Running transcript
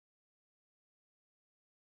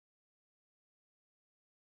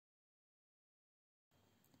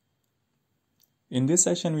In this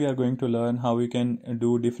session, we are going to learn how we can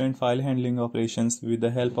do different file handling operations with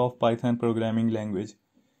the help of Python programming language.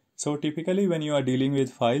 So typically when you are dealing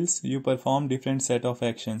with files, you perform different set of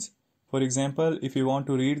actions. For example, if you want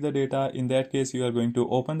to read the data, in that case you are going to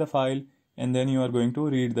open the file and then you are going to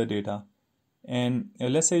read the data. And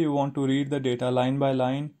let's say you want to read the data line by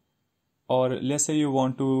line, or let's say you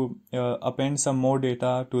want to append some more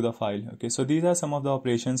data to the file. Okay, so these are some of the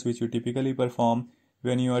operations which you typically perform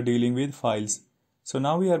when you are dealing with files. So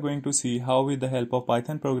now we are going to see how with the help of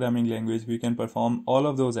Python programming language we can perform all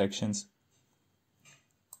of those actions.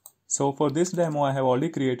 So for this demo I have already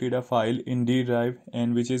created a file in D drive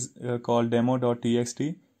and which is called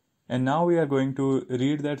demo.txt, and now we are going to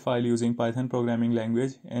read that file using Python programming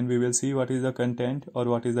language, and we will see what is the content or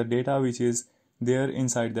what is the data which is there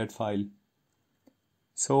inside that file.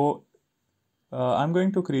 So I'm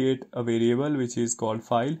going to create a variable which is called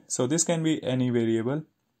file. So this can be any variable.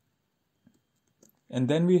 And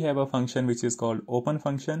then we have a function which is called open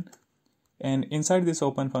function, and inside this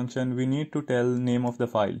open function we need to tell name of the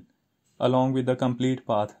file along with the complete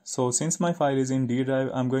path. So since my file is in D drive,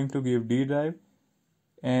 I'm going to give D drive,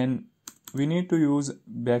 and we need to use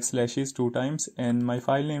backslashes 2 times, and my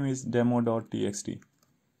file name is demo.txt.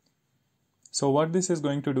 So what this is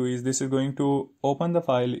going to do is this is going to open the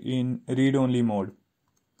file in read-only mode,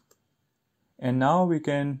 and now we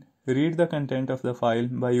can read the content of the file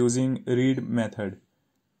by using read method.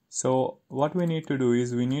 So what we need to do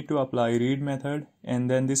is we need to apply read method, and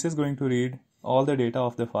then this is going to read all the data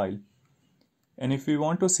of the file. And if we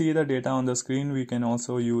want to see the data on the screen, we can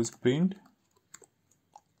also use print.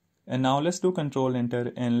 And now let's do Control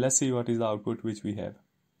Enter and let's see what is the output which we have.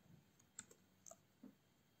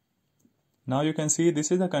 Now you can see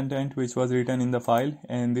this is the content which was written in the file,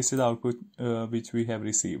 and this is the output which we have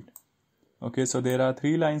received. Okay, so there are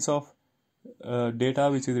 3 lines of data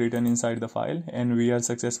which is written inside the file, and we are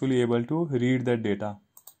successfully able to read that data.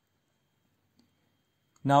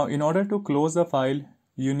 Now in order to close the file,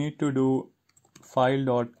 you need to do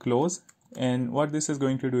file.close, and what this is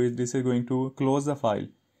going to do is this is going to close the file.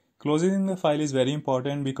 Closing the file is very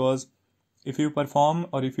important, because if you perform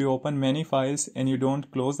or if you open many files and you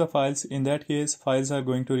don't close the files, in that case files are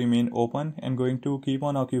going to remain open and going to keep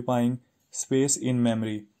on occupying space in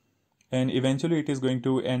memory, and eventually it is going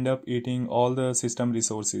to end up eating all the system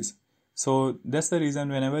resources. So that's the reason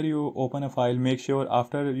whenever you open a file, make sure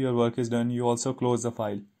after your work is done you also close the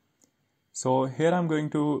file. So here I'm going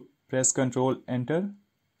to press Control Enter,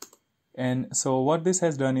 and so what this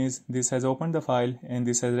has done is this has opened the file and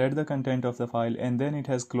this has read the content of the file, and then it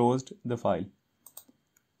has closed the file.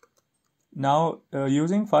 Now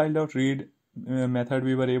using file.read method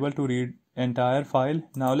we were able to read entire file.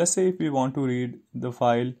 Now let's say if we want to read the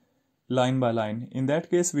file line by line, in that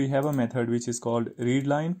case we have a method which is called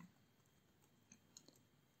readLine.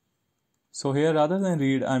 So here rather than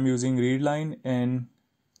read, I'm using readLine, and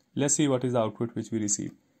let's see what is the output which we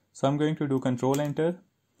receive. So I'm going to do Control Enter,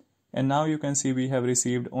 and now you can see we have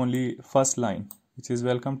received only first line, which is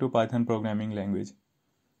welcome to Python programming language.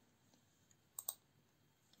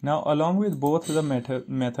 Now along with both the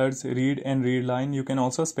methods read and readLine, you can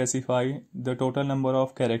also specify the total number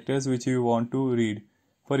of characters which you want to read.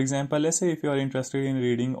 For example, let's say if you are interested in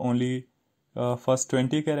reading only first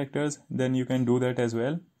 20 characters, then you can do that as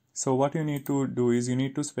well. So what you need to do is you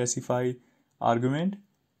need to specify argument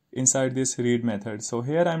inside this read method. So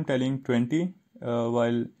here I'm telling 20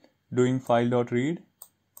 while doing file.read,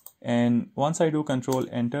 and once I do Control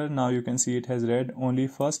Enter, now you can see it has read only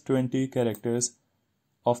first 20 characters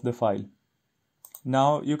of the file.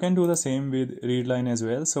 Now you can do the same with readLine as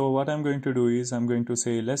well. So what I'm going to do is I'm going to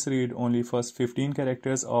say let's read only first 15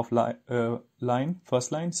 characters of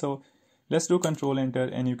first line. So let's do Control Enter,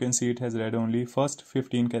 and you can see it has read only first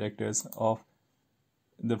 15 characters of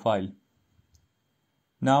the file.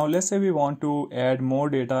 Now let's say we want to add more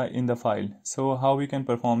data in the file. So how we can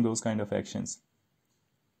perform those kind of actions?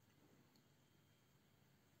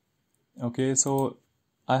 Okay, so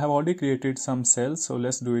I have already created some cells, so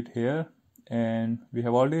let's do it here. And we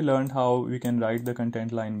have already learned how we can write the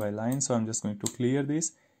content line by line, so I'm just going to clear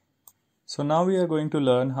this. So now we are going to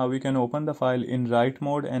learn how we can open the file in write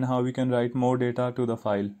mode and how we can write more data to the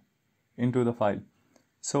file, into the file.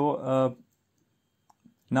 So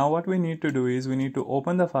now what we need to do is we need to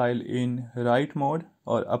open the file in write mode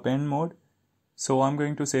or append mode. So I'm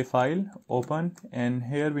going to say file, open, and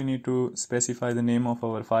here we need to specify the name of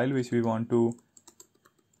our file which we want to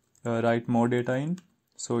write more data in.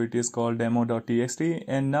 So it is called demo.txt,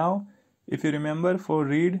 and now if you remember, for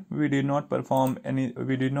read we did not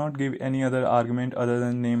give any other argument other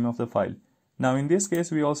than name of the file. Now in this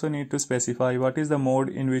case we also need to specify what is the mode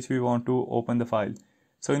in which we want to open the file.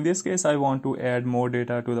 So in this case I want to add more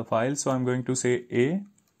data to the file, so I'm going to say A.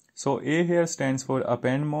 So A here stands for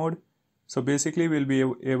append mode. So basically we'll be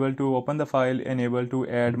able to open the file and able to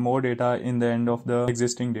add more data in the end of the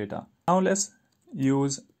existing data. Now let's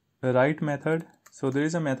use the write method. So there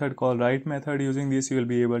is a method called write method. Using this you will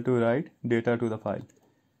be able to write data to the file.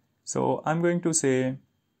 So I'm going to say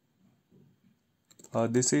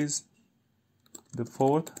this is the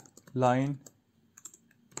fourth line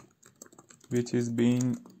which is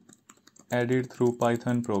being added through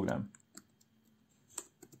Python program.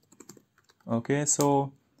 Okay,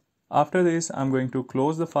 so after this I'm going to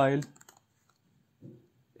close the file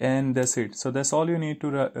and that's it. So that's all you need to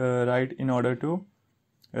write in order to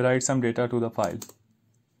write some data to the file.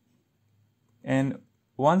 And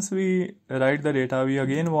once we write the data, we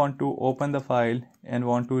again want to open the file and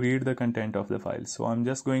want to read the content of the file. So I'm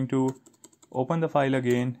just going to open the file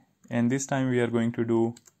again, and this time we are going to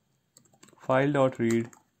do file.read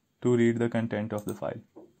to read the content of the file.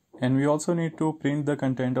 And we also need to print the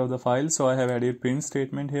content of the file, so I have added print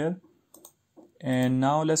statement here. And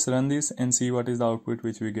now let's run this and see what is the output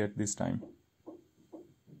which we get this time.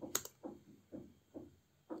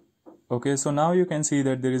 Okay, so now you can see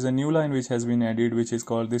that there is a new line which has been added, which is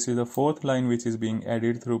called, this is the fourth line which is being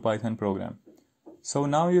added through Python program. So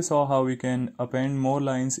now you saw how we can append more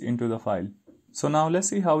lines into the file. So now let's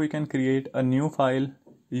see how we can create a new file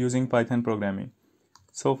using Python programming.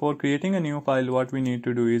 So for creating a new file, what we need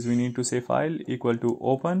to do is we need to say file equal to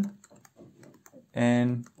open,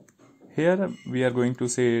 and here we are going to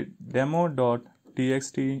say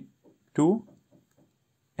demo.txt2,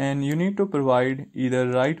 and you need to provide either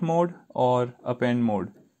write mode or append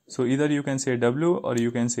mode. So either you can say W or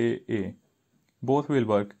you can say A. Both will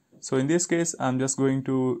work. So in this case I'm just going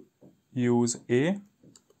to use A,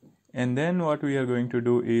 and then what we are going to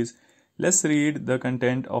do is let's read the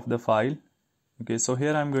content of the file. Okay, so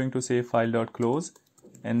here I'm going to say file.close,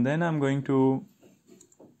 and then I'm going to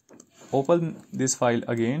open this file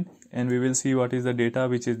again, and we will see what is the data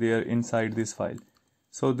which is there inside this file.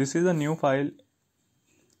 So this is a new file.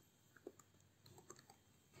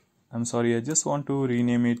 I'm sorry, I just want to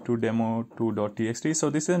rename it to demo2.txt. So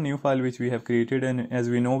this is a new file which we have created, and as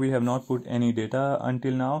we know we have not put any data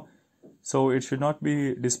until now, so it should not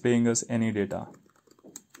be displaying us any data.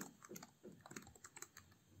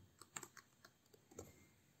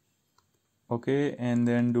 Okay, and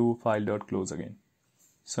then do file.close again.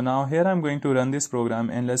 So now here I'm going to run this program,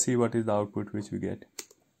 and let's see what is the output which we get.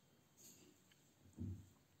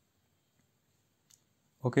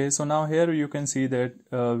 Okay, so now here you can see that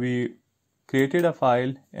we created a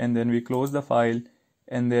file, and then we closed the file,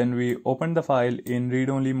 and then we opened the file in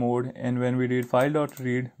read-only mode, and when we did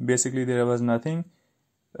file.read, basically there was nothing.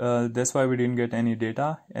 That's why we didn't get any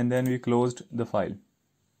data, and then we closed the file.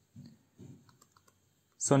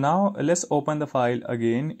 So now let's open the file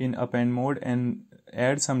again in append mode and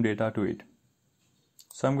add some data to it.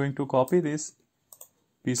 So I'm going to copy this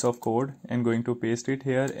piece of code and going to paste it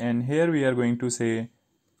here, and here we are going to say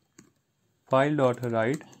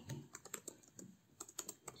file.write.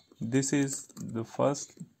 This is the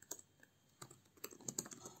first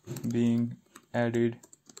being added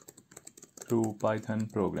through Python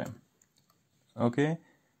program. Okay,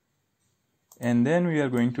 and then we are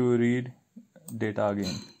going to read data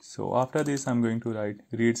again. So after this I'm going to write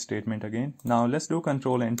read statement again. Now let's do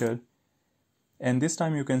control enter, and this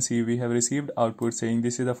time you can see we have received output saying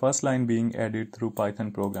this is the first line being added through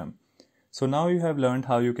Python program. So now you have learned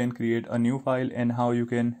how you can create a new file and how you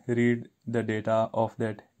can read the data of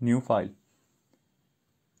that new file.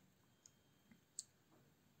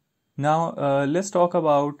 Now let's talk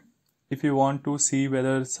about if you want to see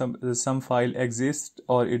whether some file exists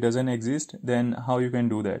or it doesn't exist, then how you can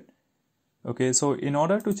do that. Okay, so in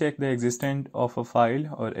order to check the existence of a file,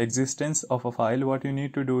 what you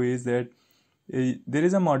need to do is that there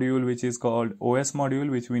is a module which is called OS module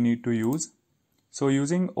which we need to use. So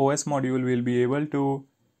using OS module we'll be able to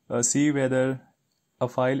see whether a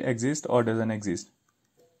file exists or doesn't exist.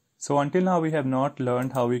 So until now we have not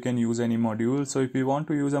learned how we can use any module. So if we want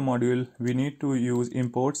to use a module, we need to use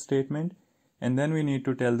import statement, and then we need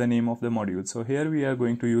to tell the name of the module. So here we are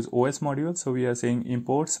going to use OS module. So we are saying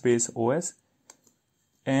import space OS.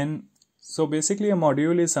 And so basically a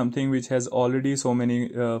module is something which has already so many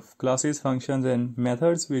classes, functions and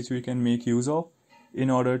methods which we can make use of in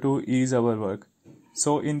order to ease our work.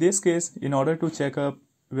 So in this case, in order to check up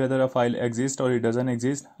whether a file exists or it doesn't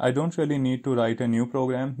exist, I don't really need to write a new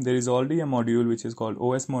program. There is already a module which is called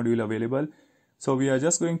OS module available. So we are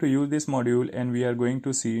just going to use this module, and we are going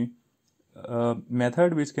to see a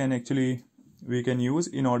method which can actually we can use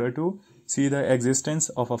in order to see the existence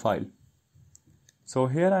of a file. So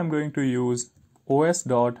here I'm going to use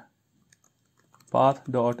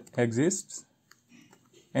os.path.exists,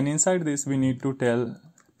 and inside this we need to tell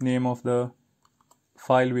name of the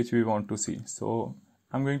file which we want to see. So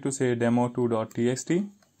I'm going to say demo2.txt,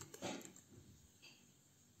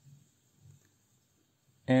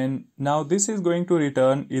 and now this is going to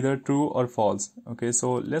return either true or false. Okay,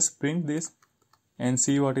 so let's print this and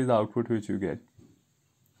see what is the output which you get.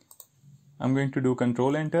 I'm going to do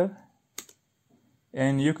Control Enter,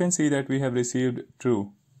 and you can see that we have received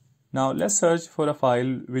true. Now let's search for a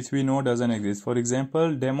file which we know doesn't exist. For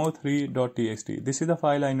example, demo3.txt. This is the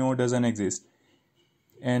file I know doesn't exist.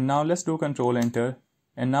 And now let's do Control Enter,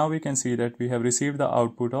 and now we can see that we have received the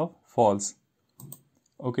output of false.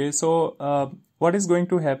 Okay, so what is going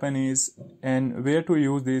to happen is, and where to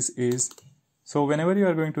use this is, so whenever you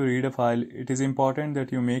are going to read a file, it is important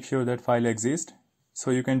that you make sure that file exists.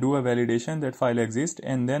 So you can do a validation that file exists,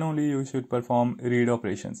 and then only you should perform read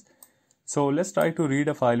operations. So let's try to read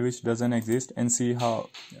a file which doesn't exist and see how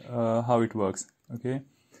it works. Okay,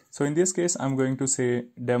 so in this case I'm going to say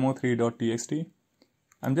demo3.txt.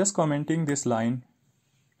 I'm just commenting this line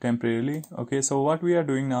temporarily. Okay, so what we are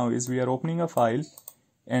doing now is we are opening a file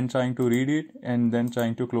and trying to read it and then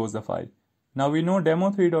trying to close the file. Now we know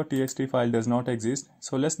demo3.txt file does not exist,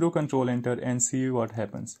 so let's do Control Enter and see what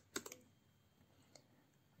happens.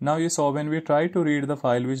 Now you saw when we tried to read the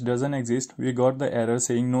file which doesn't exist, we got the error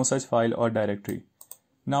saying no such file or directory.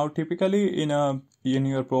 Now typically in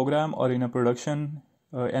your program or in a production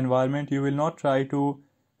environment, you will not try to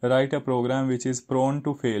write a program which is prone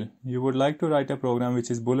to fail. You would like to write a program which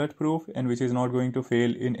is bulletproof and which is not going to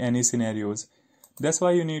fail in any scenarios. That's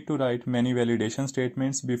why you need to write many validation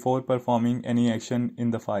statements before performing any action in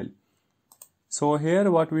the file. So here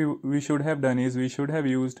what we should have done is we should have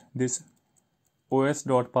used this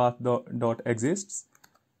os.path.exists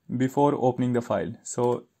before opening the file.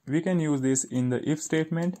 So we can use this in the if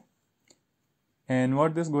statement, and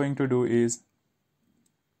what this is going to do is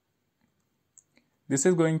this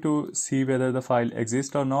is going to see whether the file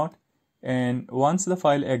exists or not. And once the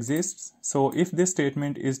file exists, so if this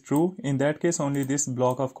statement is true, in that case only this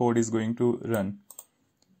block of code is going to run.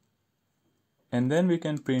 And then we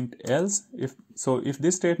can print else. If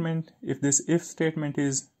this if statement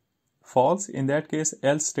is false, in that case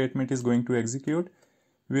else statement is going to execute,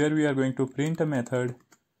 where we are going to print a method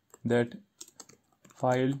that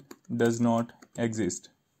file does not exist.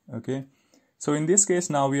 Okay, so in this case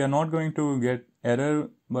now we are not going to get error,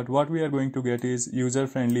 but what we are going to get is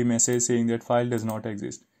user-friendly message saying that file does not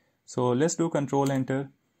exist. So let's do Control Enter,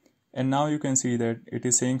 and now you can see that it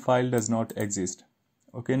is saying file does not exist.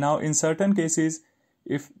 Okay, now in certain cases,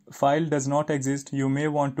 if file does not exist, you may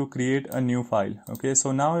want to create a new file. Okay,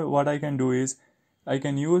 so now what I can do is I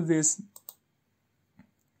can use this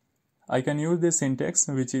syntax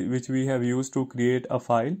which we have used to create a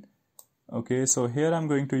file. Okay, so here I'm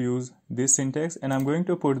going to use this syntax, and I'm going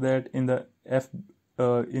to put that in the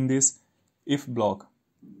in this if block.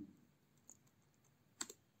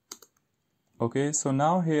 Okay, so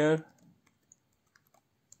now here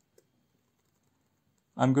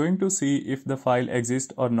I'm going to see if the file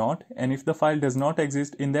exists or not, and if the file does not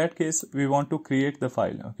exist, in that case we want to create the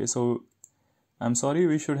file. Okay, so I'm sorry,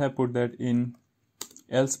 we should have put that in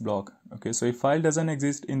else block. Okay, so if file doesn't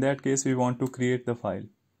exist, in that case we want to create the file.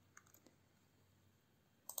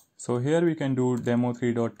 So here we can do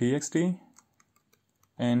demo3.txt,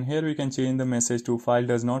 and here we can change the message to file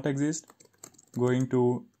does not exist, going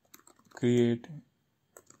to create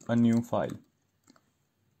a new file.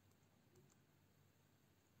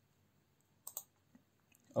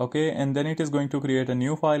 Okay, and then it is going to create a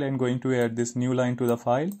new file and going to add this new line to the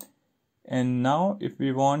file. And now if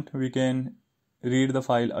we want, we can read the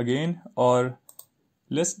file again, or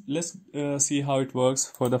let's see how it works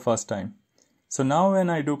for the first time. So now when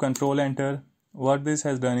I do Control Enter, what this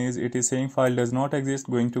has done is it is saying file does not exist,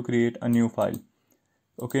 going to create a new file.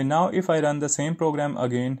 Okay, now if I run the same program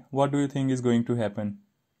again, what do you think is going to happen?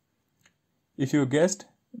 If you guessed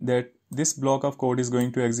that this block of code is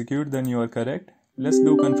going to execute, then you are correct. Let's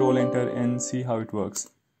do Control Enter and see how it works.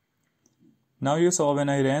 Now you saw when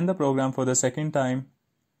I ran the program for the second time,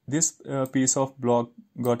 this piece of block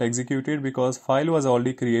got executed because file was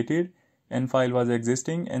already created and file was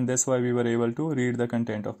existing, and that's why we were able to read the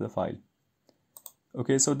content of the file.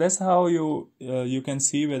 Okay, so that's how you can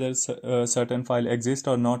see whether a certain file exists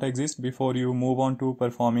or not exists before you move on to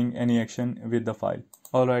performing any action with the file.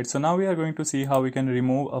 Alright, so now we are going to see how we can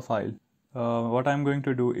remove a file. What I'm going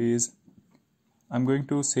to do is I'm going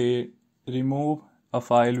to say remove a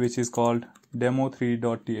file which is called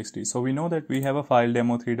demo3.txt. So we know that we have a file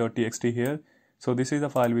demo3.txt here. So this is the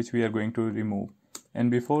file which we are going to remove. And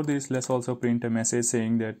before this, let's also print a message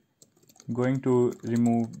saying that going to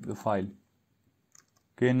remove the file.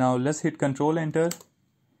 Okay, now let's hit Control Enter,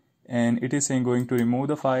 and it is saying going to remove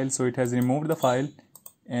the file. So it has removed the file,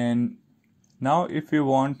 and now if you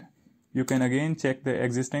want, you can again check the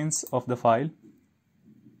existence of the file.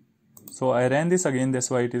 So I ran this again, that's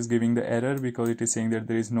why it is giving the error, because it is saying that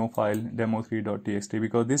there is no file demo3.txt,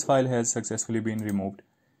 because this file has successfully been removed.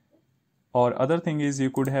 Or other thing is, you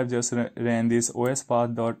could have just ran this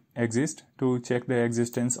ospath.exist to check the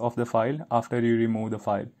existence of the file after you remove the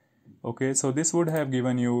file. Okay, so this would have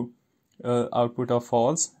given you output of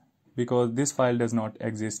false, because this file does not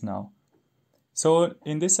exist now. So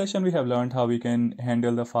in this session we have learned how we can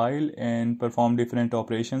handle the file and perform different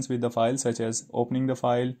operations with the file, such as opening the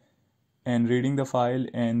file and reading the file,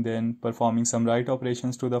 and then performing some write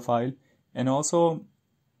operations to the file, and also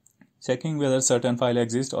checking whether certain file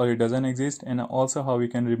exists or it doesn't exist, and also how we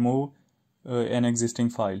can remove an existing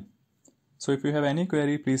file. So if you have any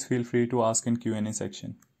query, please feel free to ask in Q&A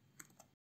section.